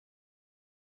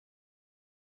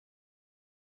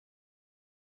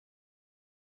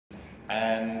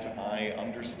And I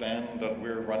understand that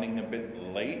we're running a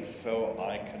bit late, so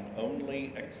I can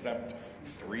only accept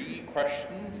 3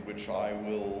 questions, which I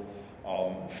will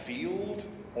field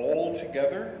all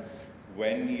together.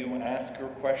 When you ask your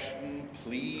question,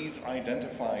 please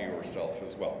identify yourself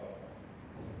as well.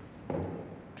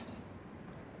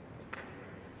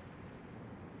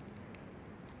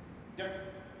 Yep.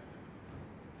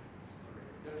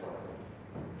 That's all right.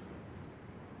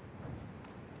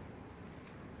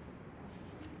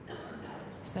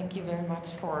 Thank you very much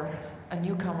for a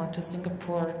newcomer to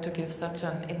Singapore to give such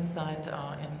an insight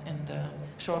in the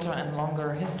shorter and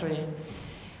longer history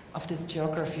of this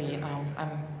geography.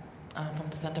 I'm from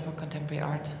the Center for Contemporary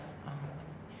Art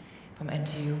from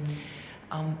NTU.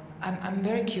 I'm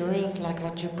very curious, like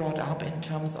what you brought up in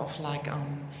terms of like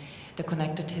the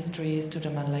connected histories to the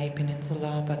Malay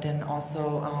Peninsula, but then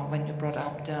also when you brought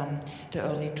up the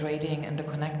early trading and the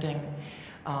connecting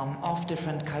of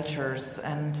different cultures.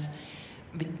 And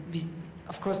we,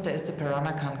 of course, there is the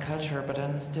Peranakan culture, but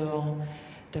then still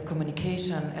the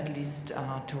communication, at least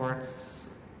towards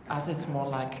us, it's more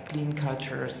like clean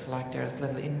cultures, like there's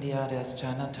Little India, there's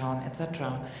Chinatown,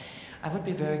 etc. I would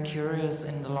be very curious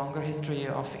in the longer history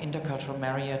of intercultural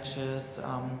marriages,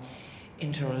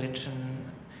 interreligion,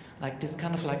 like this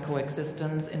kind of like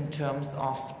coexistence in terms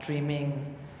of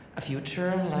dreaming a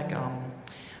future, like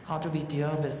how do we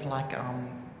deal with like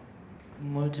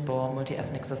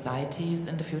multi-ethnic societies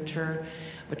in the future,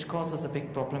 which causes a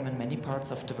big problem in many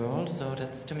parts of the world. So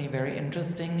that's to me very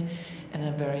interesting and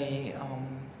a very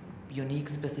unique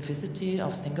specificity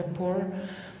of Singapore.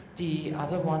 The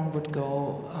other one would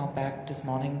go back this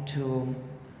morning to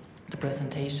the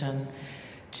presentation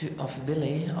of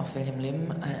William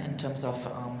Lim in terms of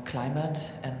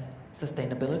climate and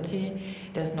sustainability.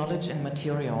 There's knowledge in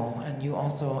material, and you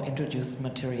also introduced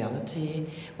materiality,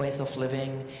 ways of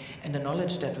living, and the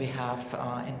knowledge that we have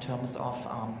in terms of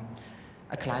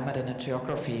a climate and a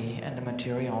geography and the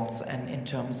materials, and in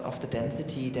terms of the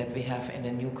density that we have in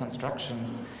the new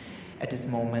constructions at this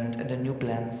moment and the new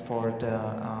plans for the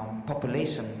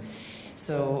population.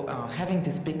 So having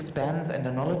these big spans and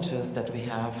the knowledges that we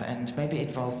have, and maybe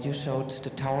it was, you showed the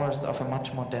towers of a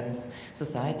much more dense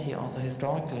society also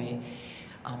historically.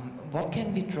 What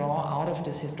can we draw out of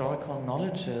these historical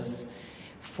knowledges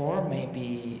for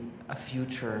maybe a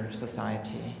future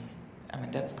society? I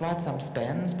mean, that's quite some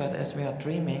spans, but as we are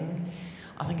dreaming,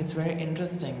 I think it's very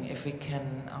interesting if we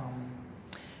can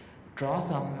draw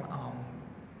some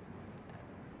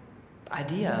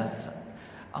ideas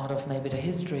out of maybe the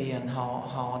history and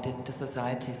how did the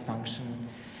societies function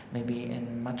maybe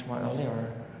in much more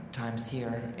earlier times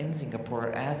here in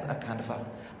Singapore as a kind of a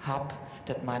hub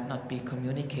that might not be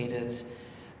communicated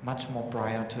much more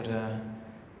prior to the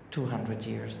 200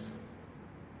 years.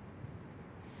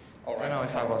 All right. I don't know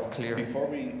if I was clear. Before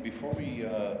we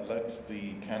let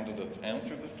the candidates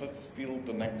answer this, let's field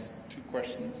the next 2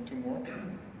 questions, 2 more.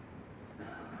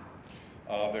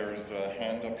 There's a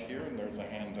hand up here and there's a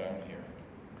hand down here.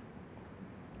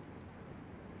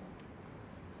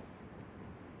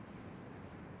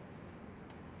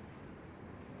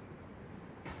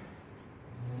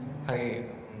 Hi,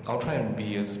 I'll try and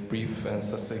be as brief and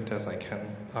succinct as I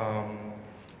can.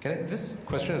 This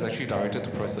question is actually directed to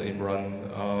Professor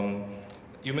Imran.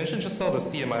 You mentioned just now the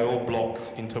CMIO block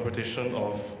interpretation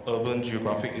of urban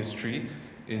geographic history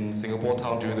in Singapore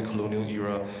town during the colonial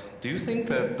era. Do you think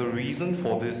that the reason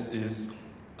for this is,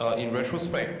 in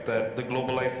retrospect, that the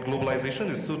globalization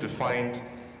is still defined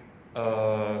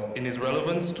in its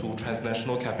relevance to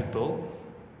transnational capital?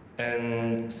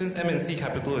 And since MNC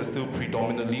capital is still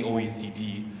predominantly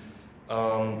OECD,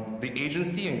 the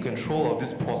agency and control of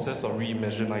this process of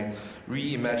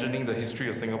reimagining the history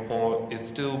of Singapore is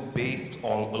still based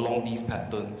along these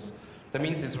patterns. That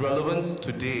means its relevance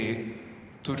today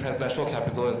to transnational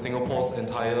capital and Singapore's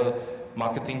entire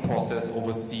marketing process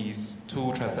overseas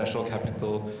to transnational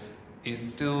capital is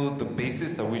still the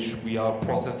basis at which we are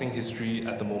processing history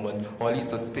at the moment, or at least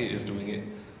the state is doing it.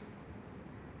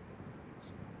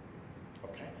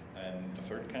 Okay, and the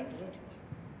third candidate?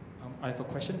 I have a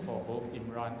question for both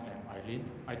Imran and Eileen.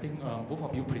 I think both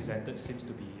of you presented seems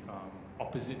to be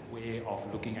opposite way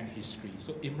of looking at history.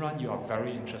 So Imran, you are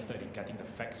very interested in getting the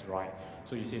facts right.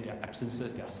 So you say there are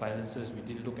absences, there are silences, we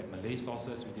didn't look at Malay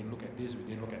sources, we didn't look at this, we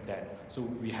didn't look at that. So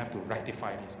we have to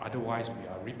rectify this, otherwise we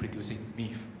are reproducing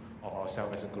myth of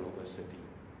ourselves as a global city.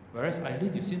 Whereas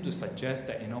Eileen, you seem to suggest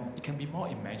that, it can be more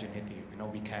imaginative.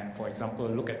 We can, for example,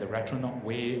 look at the retronaut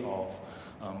way of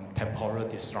temporal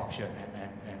disruption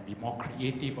and be more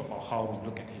creative about how we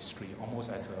look at history,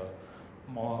 almost as a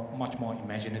much more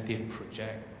imaginative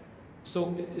project.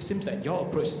 So it seems that your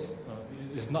approach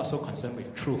is not so concerned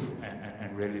with truth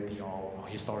and reality or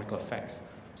historical facts.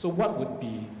 So what would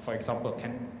be, for example,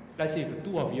 let's say if the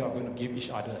two of you are going to give each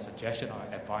other a suggestion or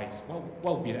advice,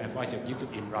 what would be the advice you give to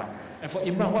Imran? And for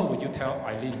Imran, what would you tell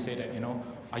Eileen? Say that,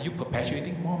 are you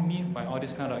perpetuating more myth by all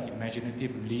this kind of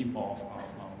imaginative leap of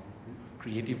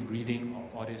creative reading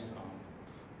of all these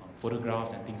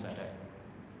photographs and things like that?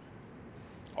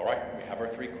 All right, we have our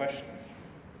 3 questions.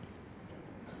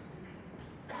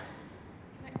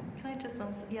 Can I just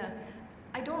answer? Yeah.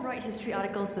 I don't write history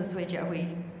articles this way,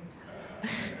 Jiahui.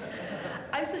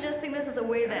 I'm suggesting this as a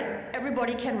way that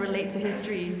everybody can relate to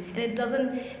history, and it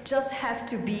doesn't just have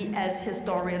to be as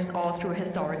historians or through a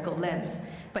historical lens.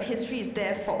 But history is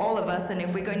there for all of us, and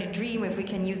if we're going to dream, if we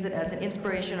can use it as an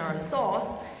inspiration or a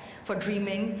source for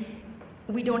dreaming,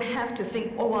 we don't have to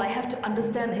think, oh, well, I have to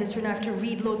understand the history and I have to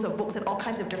read loads of books and all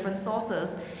kinds of different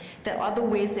sources. There are other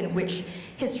ways in which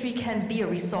history can be a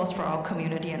resource for our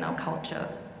community and our culture.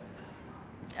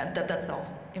 That's all.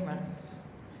 Imran.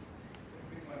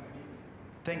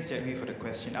 Thanks, Jadwi, for the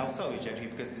question. I'll start with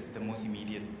Jadwi because it's the most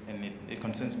immediate and it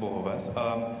concerns both of us.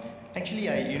 Actually,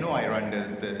 I run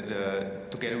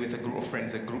together with a group of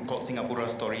friends, a group called Singapura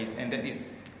Stories, and that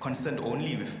is concerned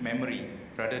only with memory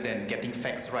rather than getting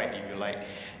facts right, if you like.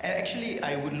 And actually,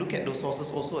 I would look at those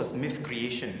sources also as myth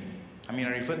creation. I mean,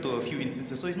 I refer to a few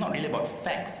instances, so it's not really about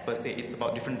facts per se, it's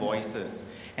about different voices.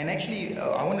 And actually,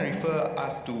 I want to refer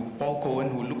us to Paul Cohen,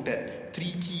 who looked at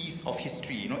 3 keys of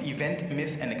history, event,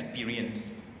 myth, and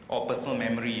experience, or personal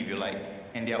memory, if you like.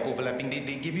 And they are overlapping.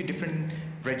 They give you different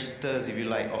registers, if you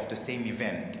like, of the same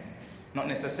event. Not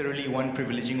necessarily one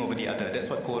privileging over the other. That's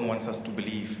what Cohen wants us to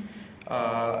believe.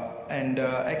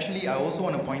 Actually, I also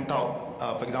want to point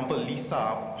out, for example,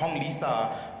 Hong Lisa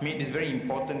made this very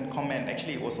important comment.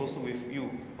 Actually, it was also with you,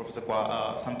 Professor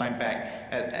Kwa, sometime back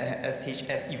at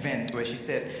SHS event, where she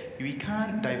said, we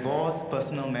can't divorce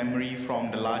personal memory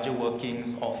from the larger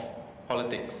workings of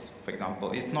politics, for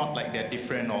example. It's not like they're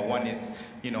different or one is,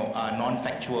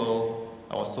 non-factual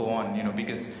or so on,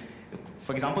 because,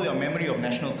 for example, your memory of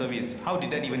national service, how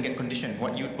did that even get conditioned?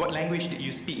 What language did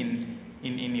you speak in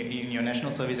your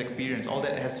national service experience? All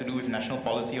that has to do with national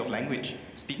policy of language.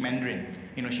 Speak Mandarin.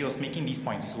 She was making these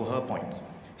points. These were her points.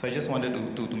 So I just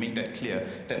wanted to make that clear,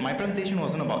 that my presentation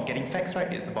wasn't about getting facts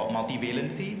right. It's about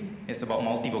multivalency. It's about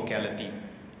multivocality.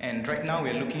 And right now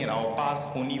we're looking at our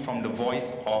past only from the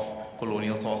voice of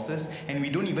colonial sources, and we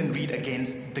don't even read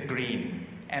against the grain.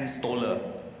 Anne Stoller.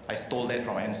 I stole that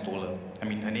from Anne Stoller. I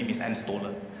mean, her name is Anne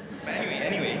Stoller. But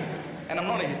anyway. And I'm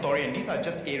not a historian. These are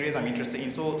just areas I'm interested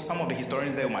in. So some of the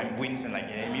historians there might wince and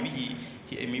maybe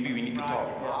we need to talk.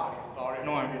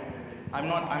 No, I'm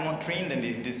not trained in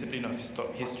the discipline of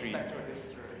history.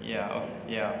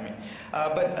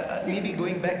 But maybe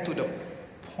going back to the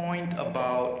point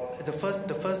about the first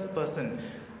person.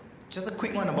 Just a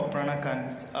quick one about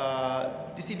Peranakans.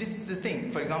 You see, this is the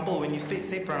thing. For example, when you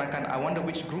say Peranakan, I wonder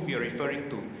which group you're referring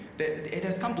to. It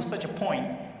has come to such a point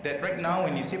that right now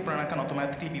when you say Peranakan,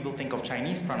 automatically people think of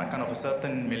Chinese Peranakan of a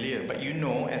certain milieu. But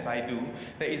as I do,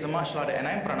 there is a much larger, and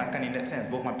I'm Peranakan in that sense.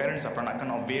 Both my parents are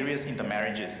Peranakan of various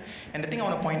intermarriages. And the thing I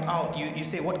want to point out, you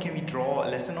say, what can we draw a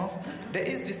lesson of? There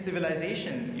is this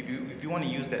civilization, if you want to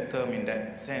use that term in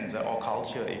that sense, or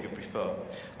culture if you prefer.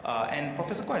 And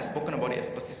Professor Kwa has spoken about it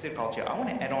as persistent culture. I want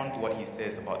to add on to what he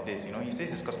says about this. He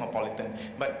says it's cosmopolitan,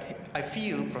 but I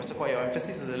feel, Professor Kwa, your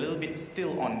emphasis is a little bit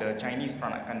still on the Chinese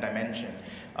Peranakan dimension,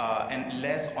 and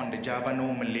less on the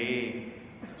Javano-Malay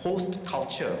host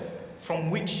culture from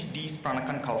which these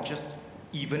Peranakan cultures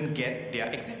even get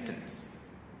their existence.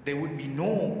 There would be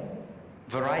no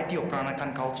variety of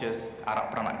Peranakan cultures,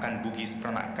 Arab Peranakan, Bugis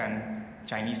Peranakan,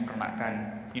 Chinese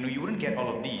Peranakan. You wouldn't get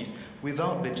all of these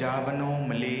without the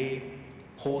Javano-Malay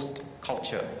host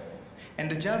culture. And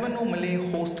the Javano-Malay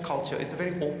host culture is a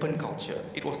very open culture.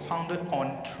 It was founded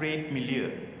on trade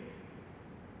milieu,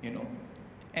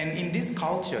 And in this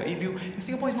culture,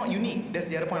 Singapore is not unique. That's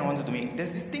the other point I wanted to make.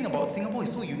 There's this thing about Singapore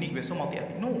is so unique, we're so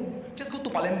multi-ethnic. No, just go to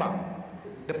Palembang.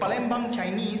 The Palembang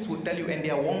Chinese would tell you, and they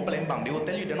are Wong Palembang, they will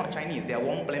tell you they're not Chinese, they are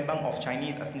Wong Palembang of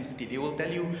Chinese ethnicity. They will tell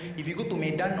you, if you go to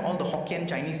Medan, all the Hokkien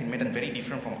Chinese in Medan very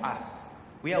different from us.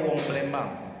 We are Wong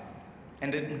Palembang.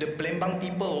 And the Palembang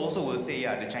people also will say,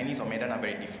 yeah, the Chinese of Medan are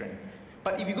very different.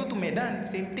 But if you go to Medan,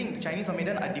 same thing, the Chinese of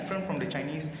Medan are different from the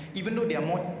Chinese, even though they are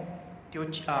more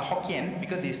Hokkien,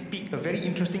 because they speak a very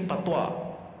interesting patois.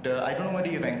 I don't know whether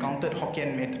you've encountered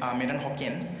Hokkien, Medan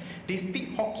Hokkiens. They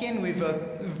speak Hokkien with a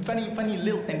funny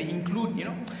lilt, and they include,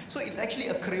 So it's actually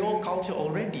a Creole culture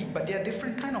already, but they are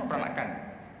different kind of Peranakan.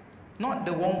 Not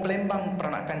the Wong Palembang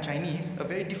Peranakan Chinese, a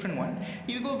very different one.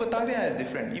 If you go to Batavia, it's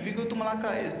different. If you go to Malacca,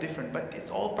 it's different. But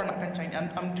it's all Peranakan Chinese.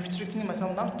 I'm restricting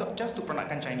myself not just to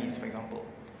Peranakan Chinese, for example.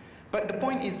 But the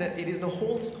point is that it is the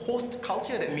host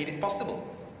culture that made it possible.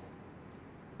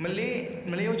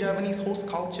 Malayo-Javanese host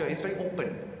culture is very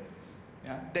open.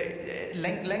 Yeah? The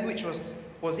language was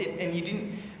it, and you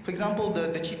didn't. For example,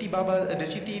 the Chiti Baba, the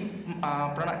Chiti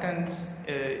Peranakans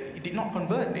did not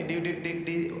convert.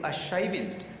 They are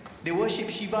Shaivist. They worship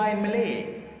Shiva in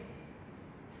Malay,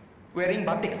 wearing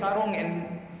batik sarong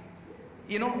and,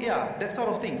 you know, yeah, that sort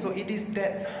of thing. So it is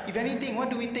that, if anything, what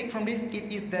do we take from this?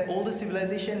 It is that older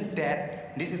civilization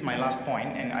that, this is my last point,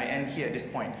 and I end here at this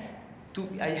point.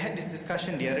 I had this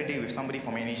discussion the other day with somebody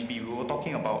from NHB. We were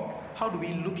talking about how do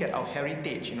we look at our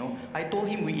heritage, you know. I told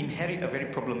him we inherit a very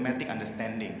problematic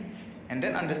understanding. And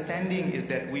that understanding is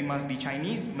that we must be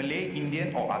Chinese, Malay,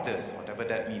 Indian, or others, whatever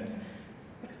that means.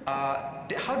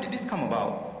 How did this come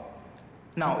about?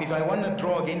 Now, if I want to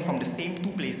draw again from the same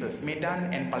two places,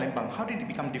 Medan and Palembang, how did it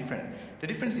become different? The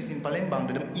difference is in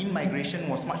Palembang, the in-migration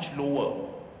was much lower.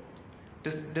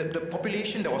 The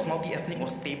population that was multi-ethnic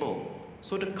was stable.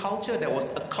 So the culture that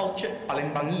was a cultured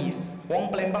Palembangese,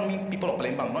 Wong Palembang means people of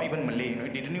Palembang, not even Malay. You know,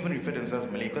 they didn't even refer to themselves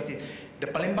as Malay because the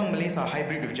Palembang Malays are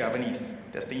hybrid with Javanese.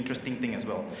 That's the interesting thing as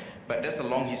well. But that's a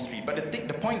long history. But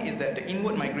the point is that the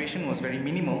inward migration was very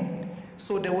minimal.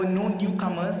 So there were no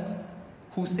newcomers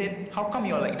who said, how come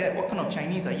you're like that? What kind of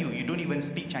Chinese are you? You don't even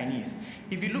speak Chinese.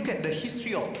 If you look at the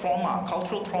history of trauma,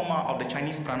 cultural trauma of the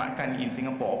Chinese Peranakan in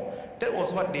Singapore, that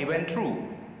was what they went through.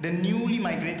 The newly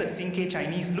migrated Singke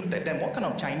Chinese looked at them, what kind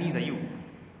of Chinese are you?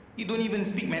 You don't even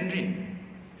speak Mandarin.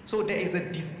 So there is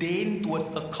a disdain towards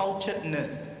a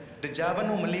culturedness. The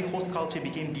Javano-Malay host culture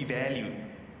became devalued.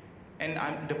 And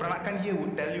the Peranakan here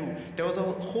would tell you, there was a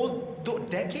whole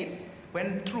decades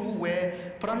went through where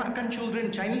Peranakan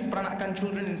children, Chinese Peranakan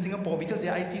children in Singapore, because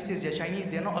their IC says they're Chinese,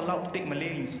 they're not allowed to take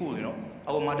Malay in school, you know,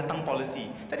 our mother tongue policy.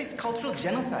 That is cultural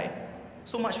genocide.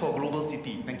 So much for a global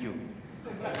city. Thank you.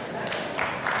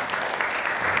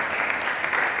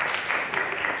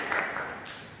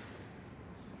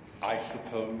 I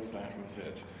suppose that was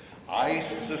it. I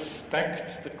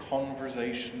suspect the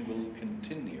conversation will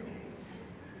continue.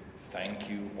 Thank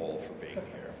you all for being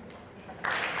here.